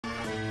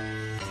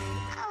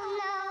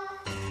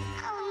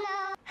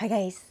Hi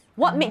guys.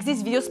 What makes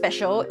this video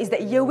special is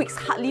that earwigs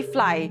hardly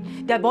fly.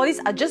 Their bodies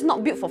are just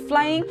not built for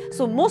flying,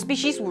 so most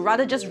species would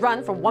rather just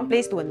run from one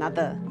place to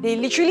another. They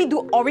literally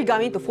do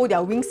origami to fold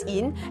their wings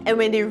in, and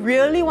when they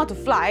really want to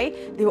fly,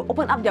 they will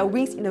open up their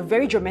wings in a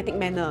very dramatic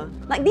manner,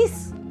 like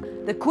this.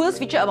 The coolest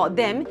feature about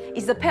them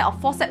is the pair of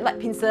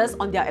forceps-like pincers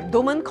on their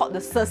abdomen called the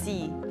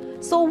cerci.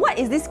 So what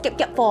is this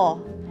cap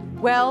for?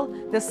 Well,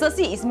 the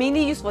cerci is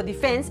mainly used for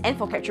defense and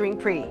for capturing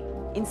prey.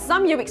 In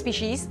some earwig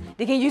species,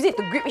 they can use it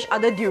to grip each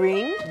other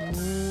during...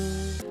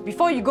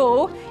 Before you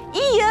go,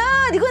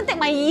 ear! They're gonna take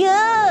my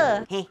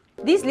ear! Hey.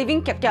 These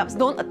living cap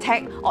don't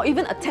attack or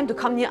even attempt to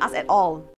come near us at all.